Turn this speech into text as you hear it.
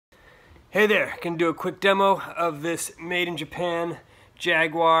Hey there, gonna do a quick demo of this made in Japan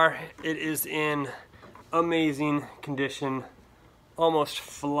Jaguar. It is in amazing condition, almost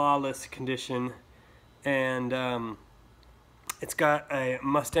flawless condition, and it's got a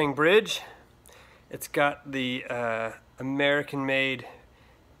Mustang bridge. It's got the American-made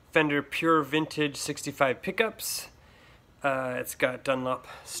Fender Pure Vintage 65 pickups. It's got Dunlop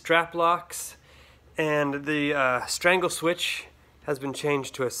strap locks, and the strangle switch has been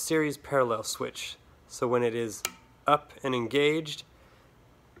changed to a series parallel switch. So when it is up and engaged,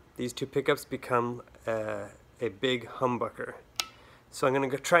 these two pickups become a big humbucker. So I'm going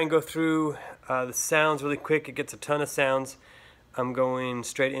to try and go through the sounds really quick. It gets a ton of sounds. I'm going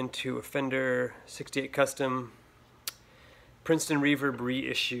straight into a Fender 68 Custom Princeton Reverb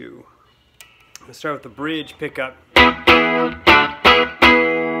reissue. I'm going to start with the bridge pickup.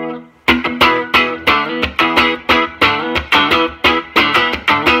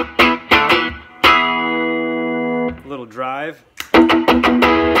 Little drive.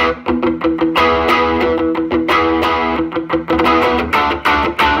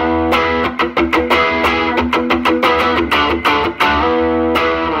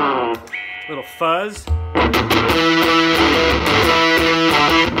 Little fuzz.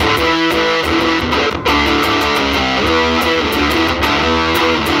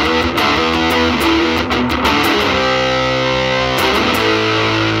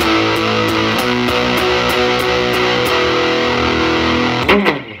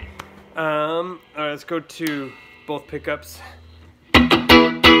 Alright, let's go to both pickups.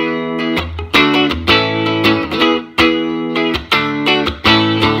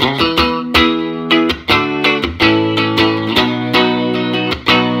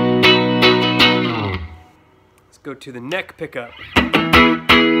 Let's go to the neck pickup.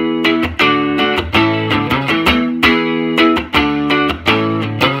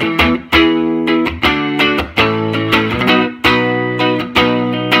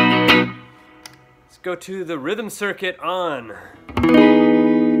 Go to the rhythm circuit on. You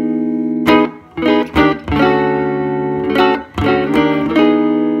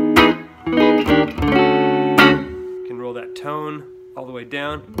can roll that tone all the way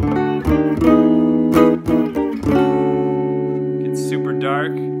down. Gets super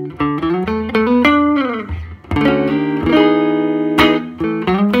dark.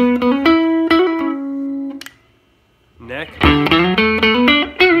 Neck.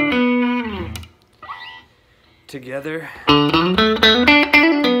 Together.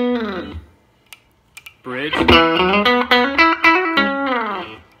 Bridge.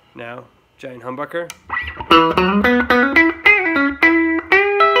 Now, giant humbucker.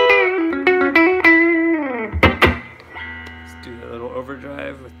 Let's do a little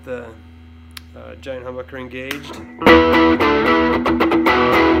overdrive with the giant humbucker engaged.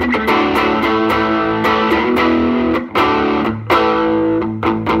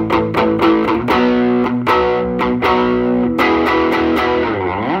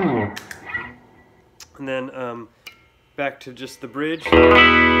 And then back to just the bridge.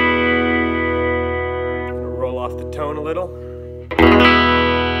 Roll off the tone a little.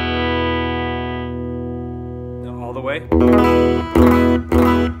 Now all the way.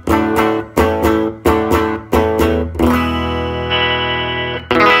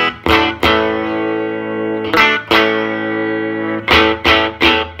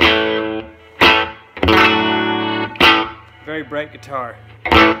 Very bright guitar.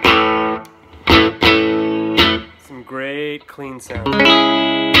 Some great clean sound.